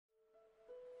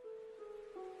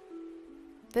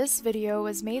This video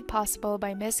was made possible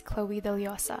by Miss Chloe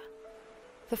Deliosa.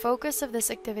 The focus of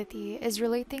this activity is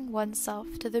relating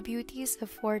oneself to the beauties of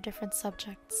 4 different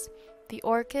subjects: the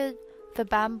orchid, the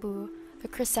bamboo, the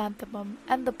chrysanthemum,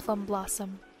 and the plum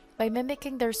blossom, by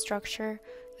mimicking their structure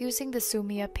using the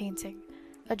Sumi-E painting,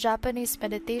 a Japanese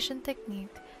meditation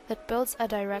technique that builds a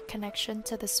direct connection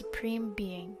to the Supreme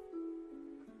Being.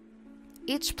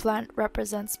 Each plant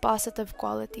represents positive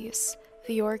qualities: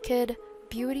 the orchid,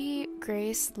 beauty,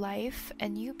 grace, life,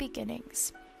 and new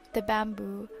beginnings; the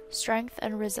bamboo, strength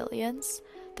and resilience;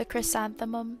 the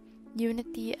chrysanthemum,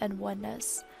 unity and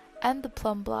oneness; and the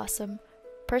plum blossom,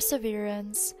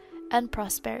 perseverance and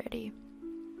prosperity.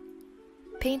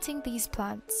 Painting these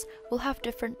plants will have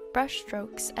different brush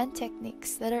strokes and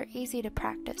techniques that are easy to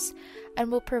practice and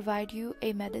will provide you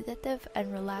a meditative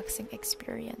and relaxing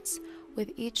experience,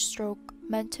 with each stroke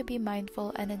meant to be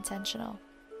mindful and intentional.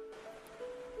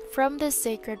 From this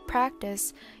sacred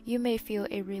practice, you may feel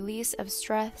a release of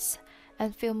stress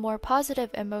and feel more positive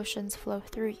emotions flow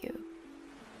through you.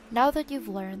 Now that you've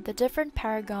learned the different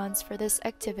paragons for this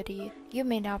activity, you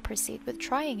may now proceed with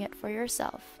trying it for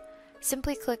yourself.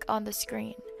 Simply click on the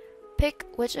screen. Pick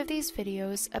which of these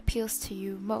videos appeals to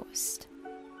you most.